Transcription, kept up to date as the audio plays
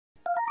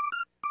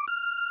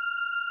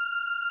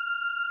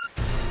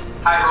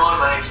Hi everyone,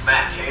 my name is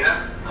Matt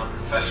Kata. I'm a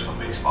professional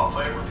baseball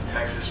player with the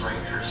Texas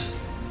Rangers.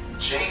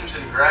 James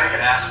and Greg had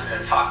asked me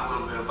to talk a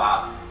little bit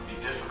about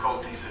the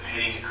difficulties of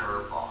hitting a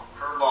curveball.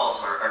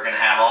 Curveballs are going to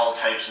have all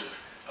types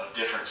of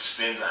different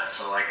spins on it.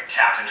 So like a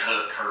Captain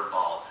Hook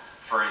curveball,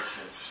 for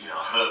instance,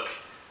 hook,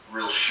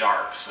 real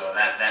sharp. So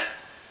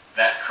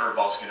that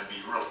curveball is going to be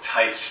real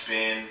tight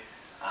spin,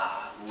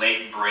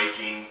 late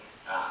breaking.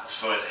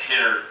 So as a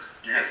hitter,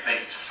 you're going to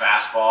think it's a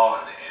fastball,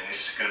 and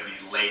it's going to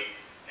be late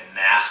and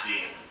nasty,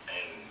 and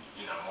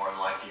more than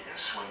likely you're going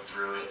to swing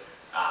through it.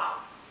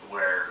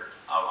 Where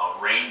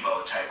a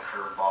rainbow type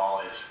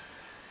curveball is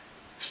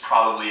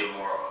probably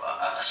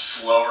a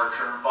slower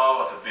curveball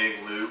with a big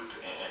loop,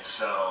 and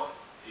so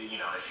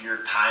if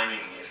you're timing,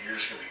 if you're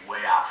just going to be way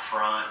out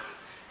front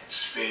and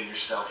spinning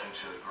yourself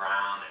into the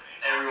ground,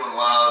 and everyone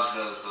loves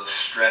those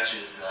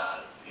stretches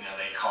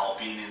they call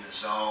being in the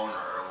zone,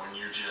 or when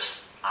you're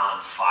just on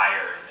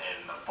fire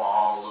and the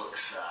ball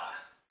looks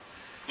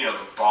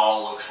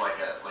like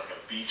a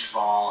beach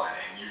ball,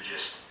 and you're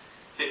just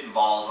hitting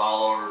balls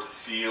all over the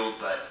field.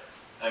 But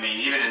I mean,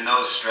 even in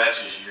those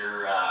stretches,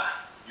 you're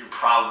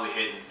probably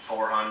hitting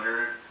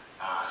 400,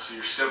 so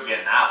you're still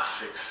getting out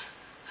six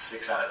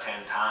out of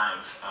 10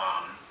 times,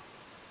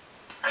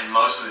 and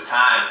most of the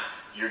time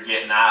you're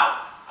getting out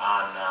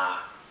on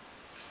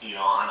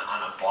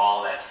a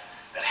ball that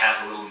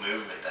has a little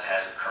movement, that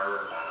has a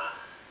curve, on a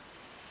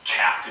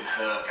Captain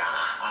Hook,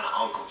 on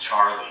a Uncle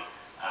Charlie,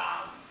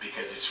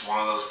 because it's one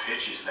of those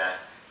pitches that,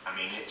 I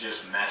mean, it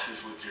just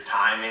messes with your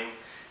timing.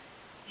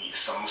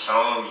 Some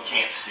of them you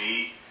can't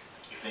see.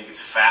 You think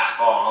it's a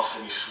fastball, and all of a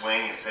sudden you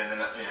swing, and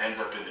it ends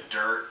up in the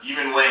dirt.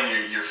 Even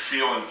when you're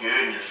feeling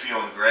good and you're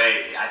feeling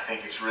great, I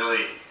think it's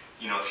really,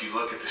 if you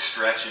look at the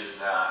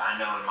stretches, I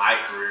know in my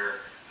career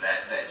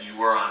that you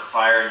were on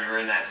fire and you were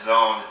in that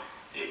zone.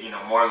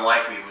 More than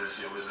likely it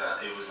was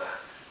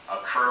a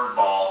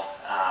curveball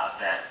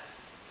that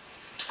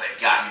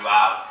got you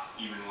out,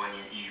 even when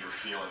you were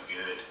feeling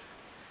good.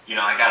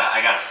 I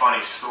got a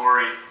funny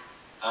story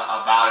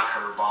about a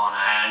curveball, and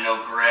I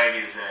know Greg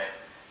is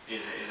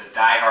a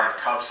diehard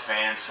Cubs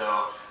fan,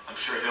 so I'm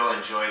sure he'll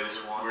enjoy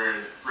this one. We were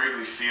in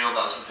Wrigley Field.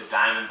 I was with the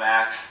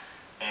Diamondbacks,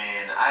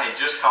 and I had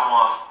just come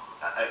off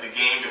the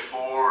game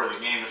before, or the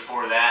game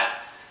before that,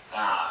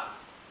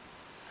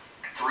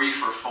 3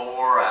 for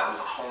 4. I was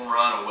a home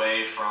run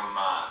away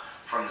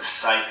from the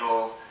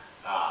cycle,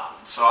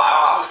 so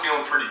I was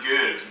feeling pretty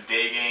good. It was a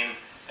day game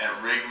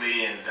at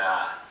Wrigley, and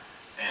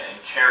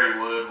Kerry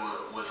Wood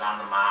was on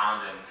the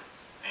mound,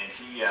 and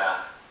he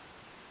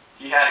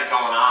had it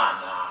going on.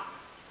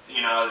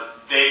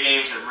 Day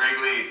games at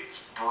Wrigley,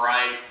 it's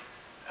bright.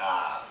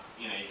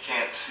 You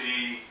can't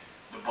see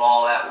the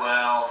ball that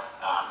well.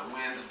 The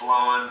wind's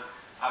blowing.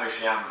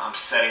 Obviously, I'm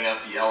setting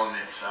up the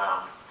elements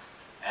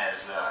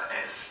as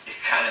it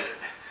kind of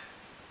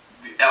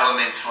the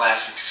elements /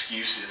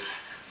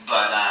 excuses.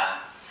 But I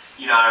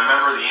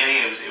remember the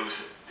inning. It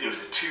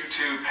was a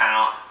 2-2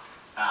 count.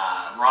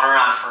 Runner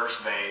on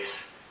first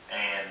base,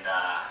 and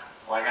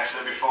like I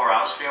said before, I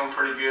was feeling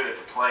pretty good at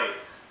the plate.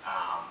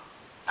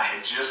 I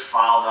had just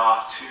fouled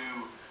off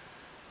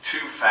two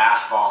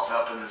fastballs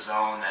up in the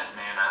zone that,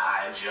 man,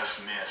 I had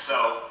just missed.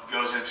 So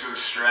goes into a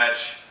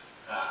stretch,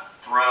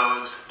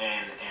 throws,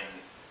 and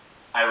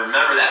I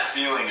remember that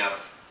feeling of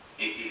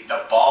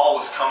the ball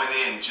was coming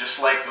in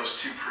just like those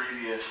 2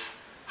 previous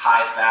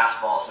high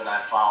fastballs that I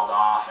fouled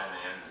off,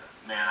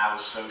 and man, I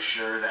was so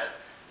sure that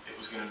it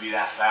was going to be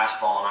that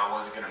fastball and I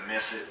wasn't going to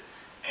miss it.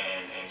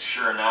 And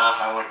sure enough,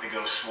 I went to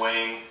go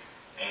swing,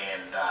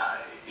 and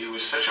it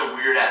was such a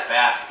weird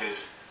at-bat,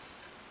 because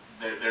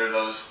there are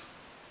those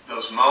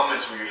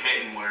moments when you're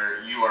hitting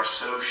where you are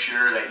so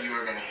sure that you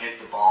are going to hit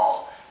the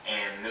ball,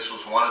 and this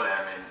was one of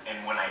them.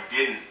 And when I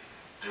didn't,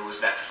 there was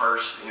that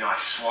first, I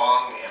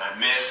swung and I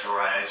missed, or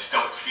I just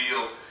don't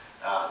feel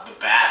the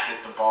bat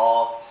hit the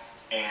ball,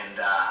 and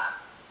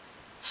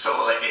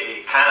so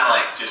it kind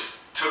of just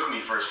took me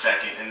for a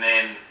second, and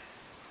then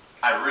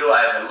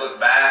I looked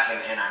back,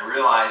 and I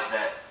realized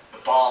that the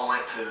ball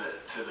went to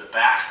the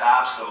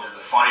backstop. So the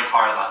funny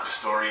part about the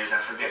story is, I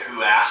forget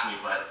who asked me,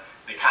 but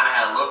they kind of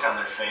had a look on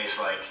their face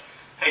like,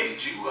 "Hey,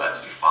 did you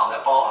foul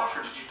that ball off,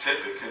 or did you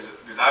tip it?"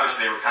 Because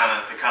obviously they kind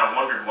of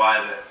wondered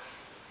why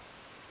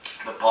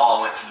the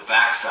ball went to the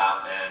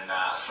backstop, and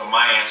so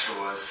my answer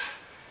was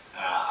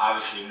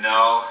obviously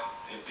no,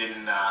 it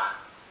didn't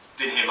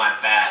hit my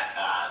bat.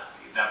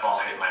 That ball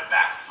hit my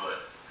back foot.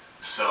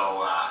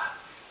 So.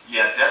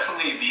 Yeah,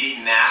 definitely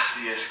the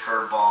nastiest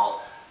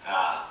curveball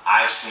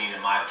I've seen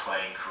in my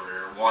playing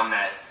career. One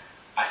that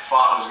I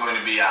thought was going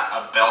to be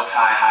a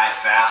bell-tie high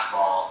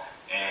fastball,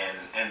 and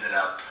ended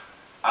up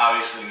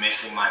obviously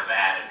missing my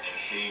bat and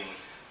hitting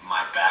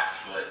my back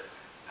foot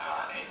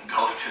and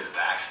going to the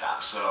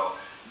backstop. So,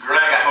 Greg,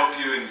 I hope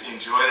you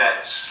enjoy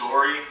that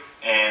story,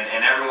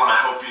 and everyone, I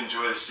hope you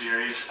enjoy the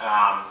series.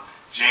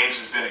 James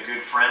has been a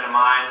good friend of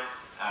mine.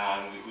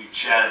 We've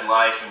chatted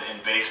life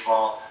and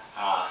baseball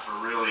for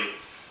really,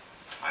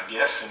 I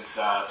guess, since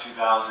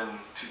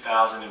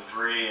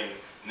 2003, and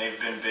they've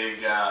been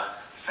big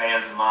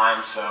fans of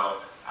mine,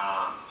 so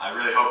I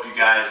really hope you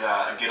guys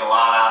get a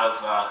lot out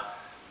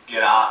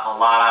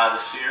of the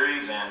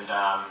series, and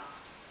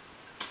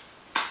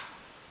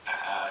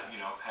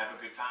have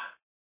a good time.